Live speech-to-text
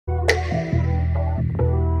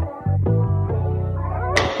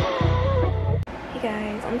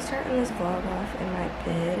I'm starting this vlog off in my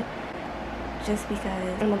bed just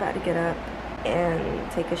because I'm about to get up and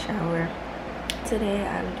take a shower. Today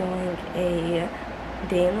I'm doing a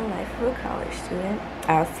day in the life of a college student.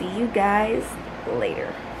 I'll see you guys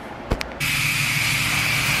later.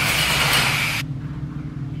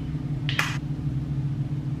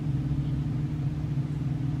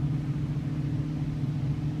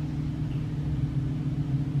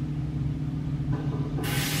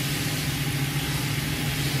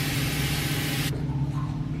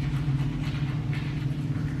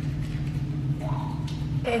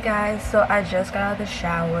 Hey guys, so I just got out of the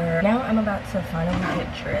shower. Now I'm about to finally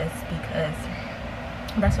get dressed because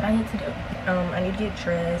that's what I need to do. I need to get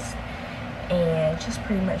dressed and just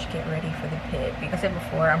pretty much get ready for the pit. Like I said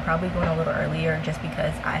before, I'm probably going a little earlier just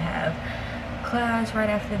because I have class right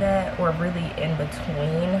after that, or really in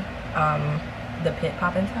between the pit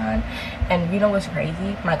popping time. And you know what's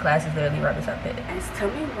crazy? My class is literally right beside pit. Guys, tell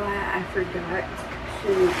me why I forgot to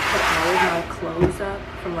put all of my clothes up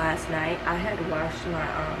from last night. I had washed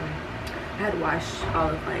all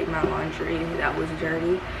of like my laundry that was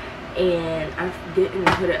dirty, and I didn't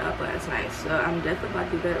put it up last night, so I'm definitely about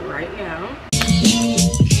to do that right now.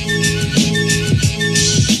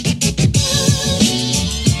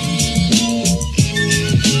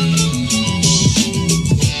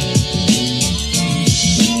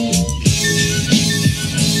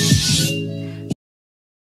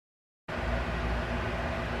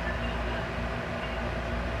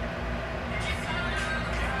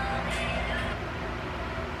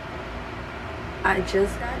 I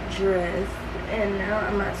just got dressed and now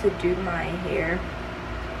I'm about to do my hair.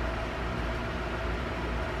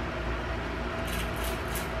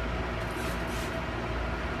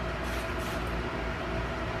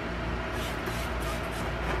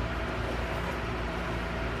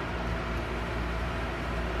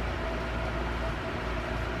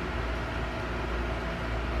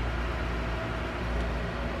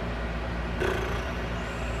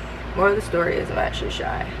 More of the story is I'm actually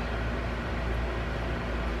shy.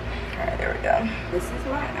 Alright, there we go. This is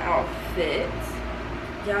my outfit.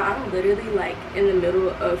 Y'all, I'm literally like in the middle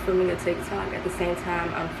of filming a TikTok at the same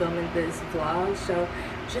time I'm filming this vlog, so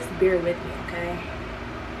just bear with me, okay?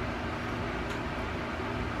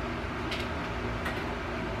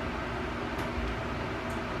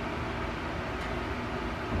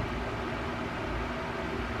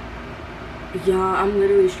 Y'all, I'm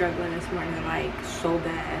literally struggling this morning like so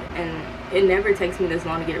bad, and it never takes me this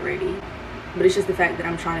long to get ready. But it's just the fact that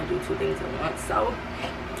I'm trying to do two things at once, so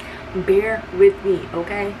bear with me,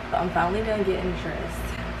 okay? I'm finally done getting dressed,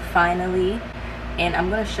 finally, and I'm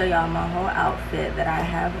gonna show y'all my whole outfit that I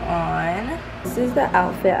have on. This is the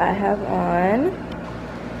outfit I have on.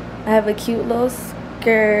 I have a cute little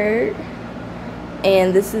skirt,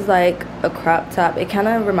 and this is like a crop top. It kind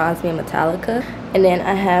of reminds me of Metallica. And then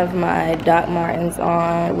I have my Doc Martens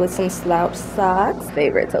on with some slouch socks.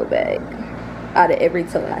 Favorite tote bag out of every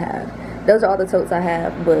tote I have. Those are all the totes I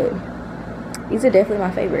have, but these are definitely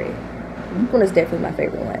my favorite. This one is definitely my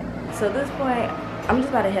favorite one. So at this point, I'm just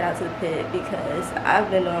about to head out to the pit because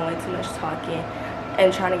I've been doing way too much talking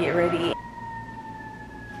and trying to get ready.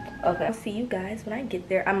 Okay, I'll see you guys when I get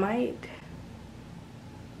there. I might...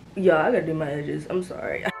 Yeah, I gotta do my edges. I'm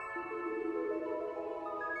sorry.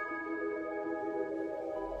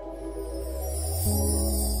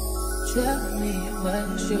 Tell me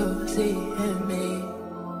what you see in me.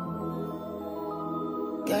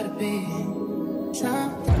 Gotta be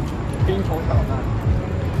something.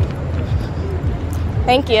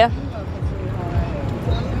 Thank you.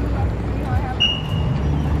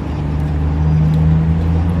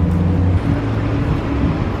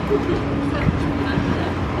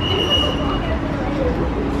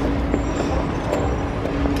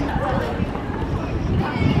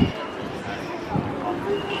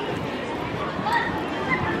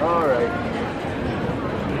 All right.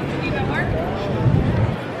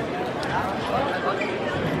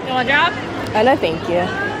 You want a drop? No, thank you.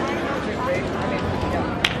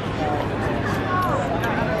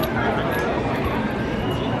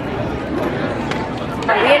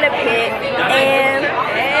 We in the pit and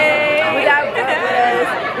we got Brooke with us.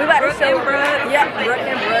 We about to show Brooke. Yep, Brooke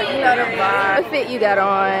and Brooke. You know the vibe. What fit you got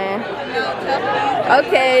on?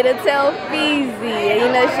 Okay, the Telfeezy. You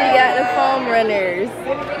know she got the foam runners.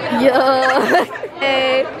 Yo.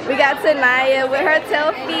 Hey, we got Tanaya with her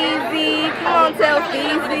Telfeezy. Come on,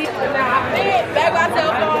 Telfeezy. Back by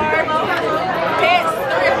Telfar. Pants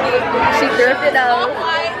thrifted. She thrifted those.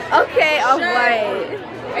 Okay, all white.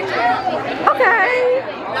 Okay.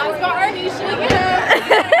 Now it's got Ernie. She get her.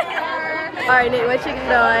 Alright, Nick, what you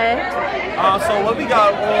doing? So what we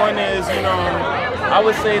got on is, you know, I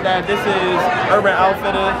would say that this is Urban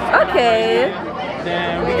Outfitters. Okay.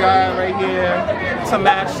 Then we got right here to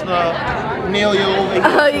match the Nelia over here.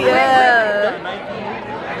 Oh yeah.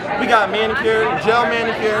 We got manicure, gel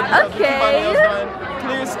manicure. Okay.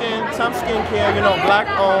 Clear skin, tough skincare, you know, black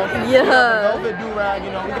owned. Yeah. Velvet do-rag,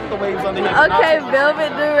 you know, we got the waves under here. Okay, velvet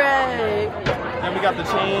do-rag. Then we got the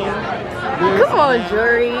chain. Come on,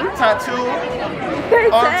 jury. Tattoo.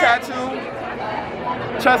 Arm tattoo.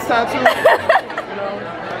 Chest tattoo. You know,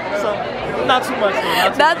 so not too much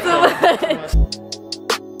though. Not too much.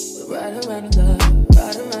 Ride around the love,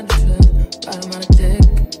 ride around the trip, ride around the dick.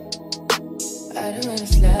 Ride around the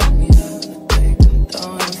slap me out the break, I'm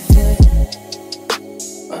throwing a fit.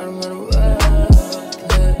 Ride around the world,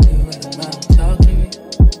 let me ride around, talk to me.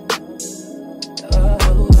 Oh,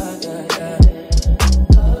 yeah.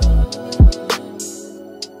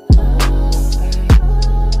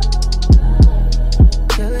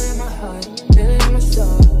 Feel it in my heart, feel it in my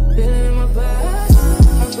soul, feel it in my body,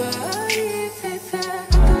 baby.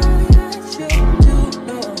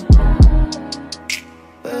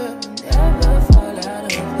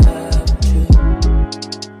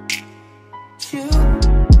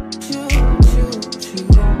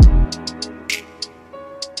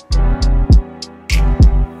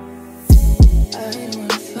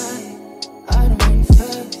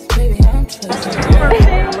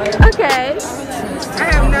 Okay. I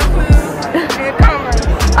have no clue. And Converse.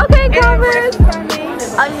 Okay, Converse.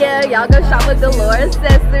 Oh yeah, y'all go shop with Dolores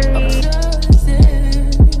Accessories.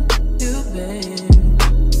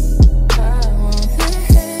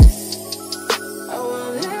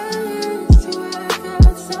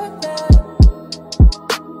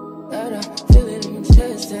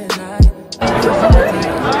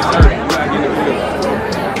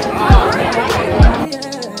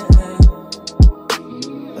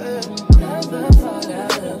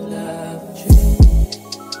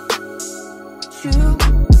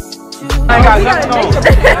 I got nothing on.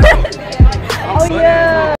 Oh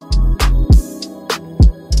yeah.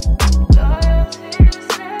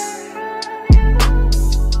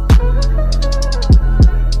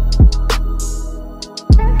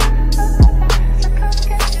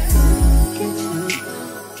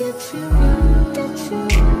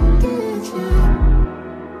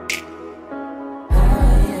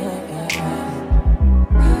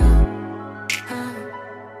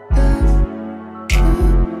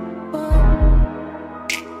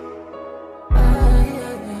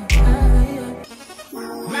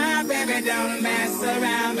 Don't mess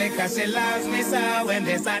around because she loves me so, and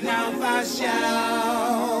this I know for sure.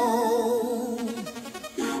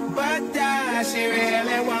 But does she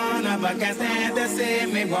really wanna, but can't stand to see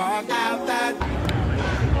me walk out that.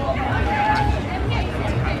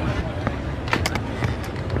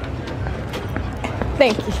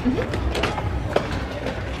 Thank you.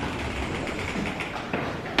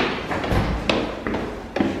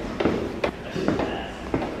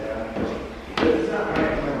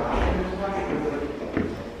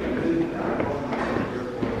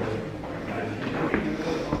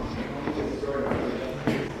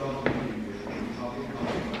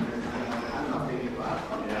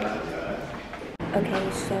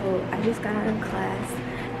 Okay, so I just got out of class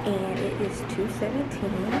and it is 2:17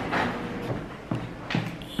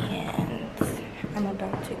 and I'm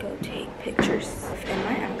about to go take pictures in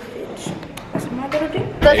my outfit. That's what I'm gonna do.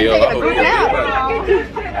 Hey, yo,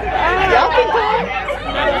 Y'all can come.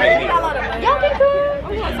 Y'all can come.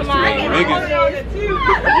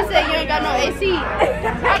 You said you ain't got no AC. I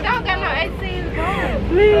don't got no AC.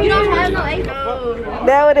 You don't have no AC.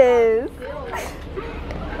 There it is.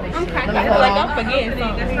 I'm cracking. Like I'm forgetting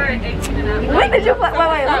something. When did you play?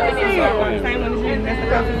 Wait, let me see.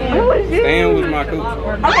 Who was you? Stan was my coach.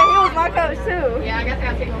 Okay, he was my coach too. Yeah, I guess I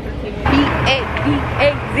gotta take one for the team.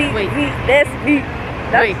 B-A-B-A-Z. That's me.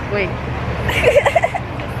 Wait.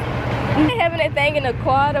 They having that thing in the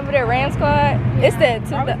quad over there, Rams quad. It's the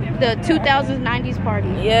 2000s, 90s party.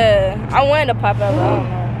 Yeah, I wanted to pop out. But I don't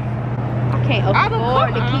know. I can't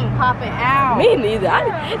afford to keep popping out. Me neither.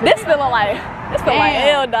 This feeling like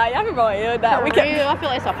L dot. Y'all remember on L dot? We kept. I feel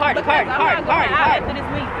like it's a party. After this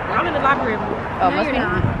week, I'm in the library. Oh, must be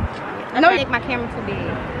not. No, make my camera too big.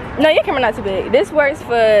 No, your camera not too big. This works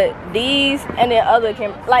for these and then other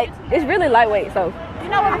camera. Like it's really lightweight, so. You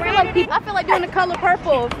know what? I feel like doing the color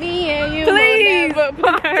purple. Me and you. Please,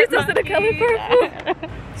 just to the color purple.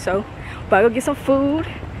 So, but I go get some food,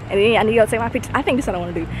 and then I need to go take my pictures. I think this is what I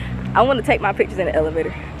want to do. I want to take my pictures in the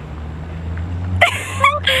elevator.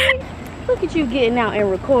 Look at you getting out and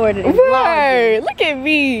recording. Right. Look at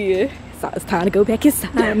me. So it's time to go back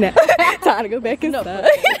inside now. Time Time to go back inside.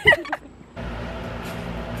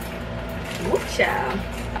 Whoop, child.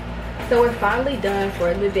 So we're finally done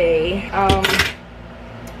for the day.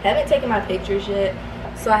 Haven't taken my pictures yet.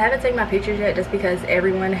 So I haven't taken my pictures yet just because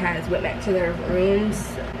everyone has went back to their rooms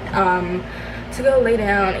to go lay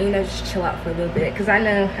down and, you know, just chill out for a little bit, because I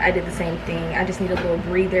know I did the same thing. I just need a little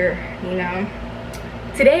breather, you know.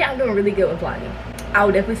 Today I'm doing really good with vlogging. I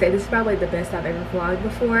would definitely say this is probably the best I've ever vlogged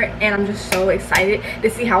before, and I'm just so excited to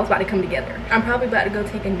see how it's about to come together. I'm probably about to go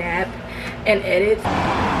take a nap and edit.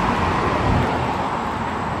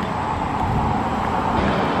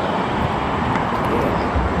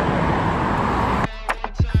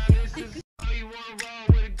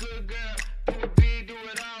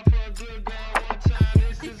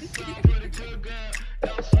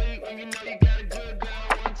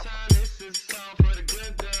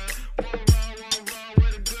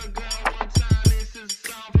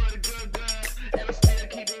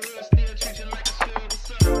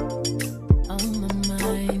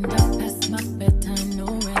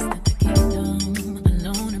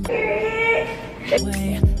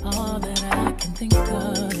 All that I can think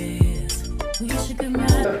of is we should get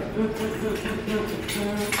married.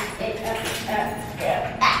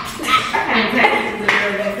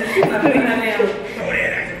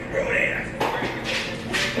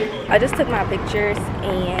 I just took my pictures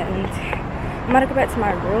and I'm gonna go back to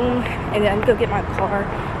my room and then I'm gonna go get my car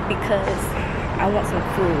because I want some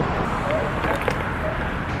food.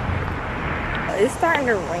 It's starting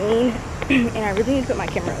to rain and I really need to put my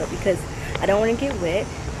camera up because I don't want to get wet.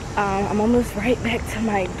 I'm almost right back to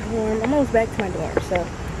my dorm. I'm almost back to my dorm, so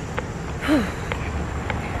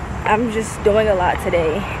I'm just doing a lot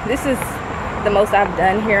today. This is the most I've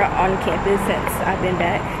done here on campus since I've been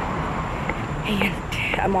back, and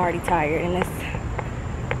I'm already tired, and it's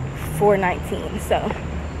 4:19, so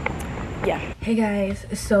yeah. Hey guys,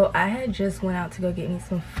 so I had just went out to go get me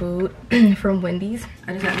some food from Wendy's.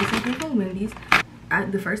 I just got me some food from Wendy's.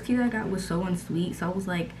 The first tea that I got was so unsweet, so I was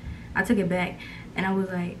like, I took it back and I was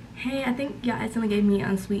like, hey, I think y'all accidentally gave me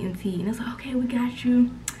unsweetened tea. And it was like, okay, we got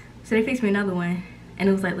you. So they fixed me another one and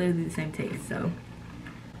it was like literally the same taste. So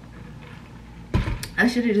I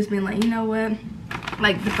should have just been like, you know what?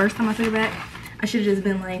 Like the first time I took it back, I should have just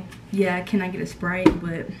been like, yeah, can I get a Sprite?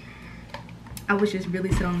 But I was just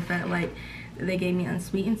really set on the fact like they gave me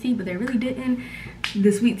unsweetened tea, but they really didn't.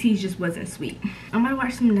 The sweet tea just wasn't sweet. I'm gonna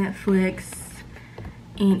watch some Netflix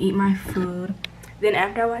and eat my food. Then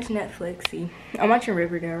after I watch Netflix, see, I'm watching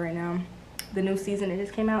Riverdale right now. The new season, it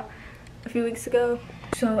just came out a few weeks ago.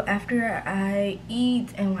 So after I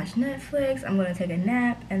eat and watch Netflix, I'm gonna take a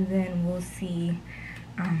nap and then we'll see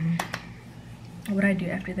what I do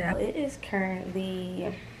after that. It is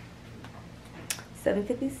currently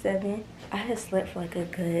 7:57. I had slept for like a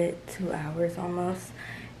good 2 hours almost,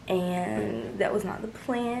 and that was not the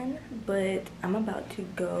plan, but I'm about to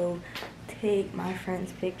go take my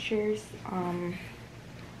friend's pictures.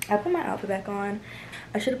 I put my outfit back on.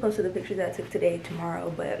 I should have posted the pictures that I took today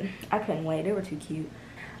tomorrow, but I couldn't wait. They were too cute.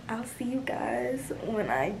 I'll see you guys when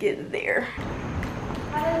I get there.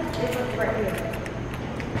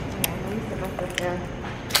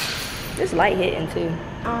 This light hitting too.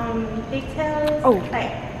 Pigtails. Oh.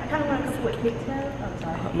 Like, I kind of want to come with pigtails. I'm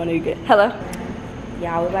sorry. I'm gonna get. Hello.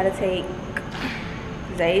 Y'all, we're about to take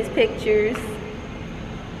Zay's pictures.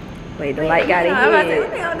 Wait, the light got it. I'm about to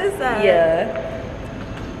let me on this side. Yeah.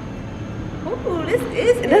 Ooh, this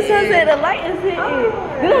is That's what I said. The light is hitting.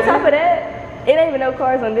 Then on top of that, it ain't even no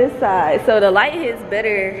cars on this side, so the light hits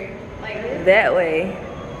better like this. that way.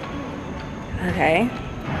 Okay.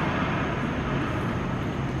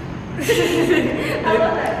 I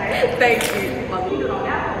love that. Thank you.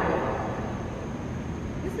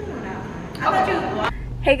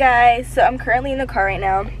 Hey guys, so I'm currently in the car right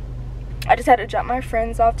now. I just had to drop my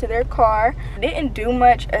friends off to their car. Didn't do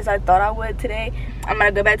much as I thought I would today. I'm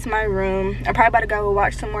gonna go back to my room. I'm probably about to go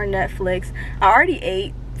watch some more Netflix. I already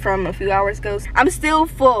ate from a few hours ago. I'm still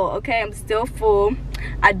full, okay? I'm still full.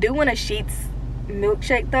 I do want a Sheetz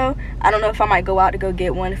milkshake though. I don't know if I might go out to go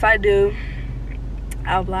get one. If I do,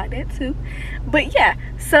 I'll vlog that too. But yeah,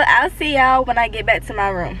 so I'll see y'all when I get back to my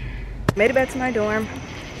room. Made it back to my dorm.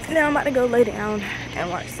 Now I'm about to go lay down and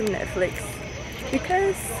watch some Netflix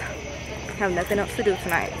because I have nothing else to do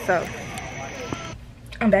tonight. So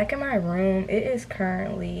I'm back in my room. It is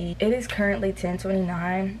currently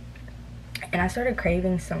 10:29 and I started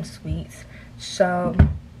craving some sweets. So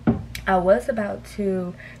I was about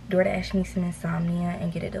to DoorDash me some insomnia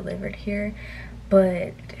and get it delivered here,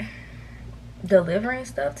 but delivering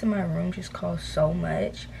stuff to my room just costs so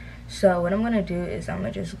much. So what I'm gonna do is I'm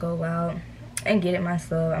gonna just go out and get it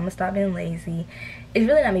myself. I'm gonna stop being lazy it's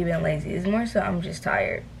really not me being lazy. It's more so I'm just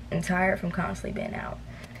tired. I'm tired from constantly being out.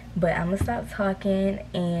 But I'm gonna stop talking,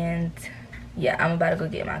 and yeah, I'm about to go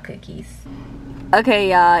get my cookies.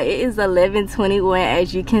 Okay, y'all, it is 11:21.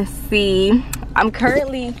 As you can see, I'm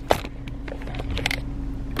currently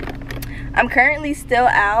still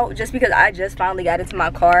out just because I just finally got into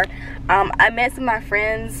my car. I met some of my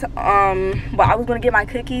friends while I was gonna get my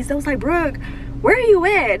cookies. They was like, Brooke, where are you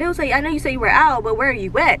at? They was like, I know you said you were out, but where are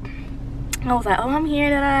you at? I was like, oh, I'm here,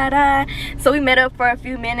 da, da, da. So we met up for a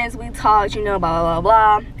few minutes. We talked, you know, blah, blah,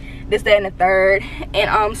 blah. This, that, and the third.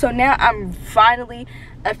 And so now I'm finally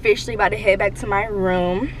officially about to head back to my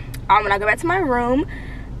room. When I go back to my room,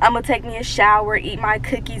 I'm gonna take me a shower, eat my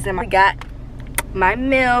cookies, and I got my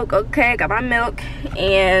milk. Okay, got my milk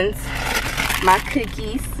and my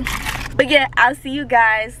cookies. But yeah, I'll see you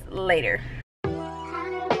guys later.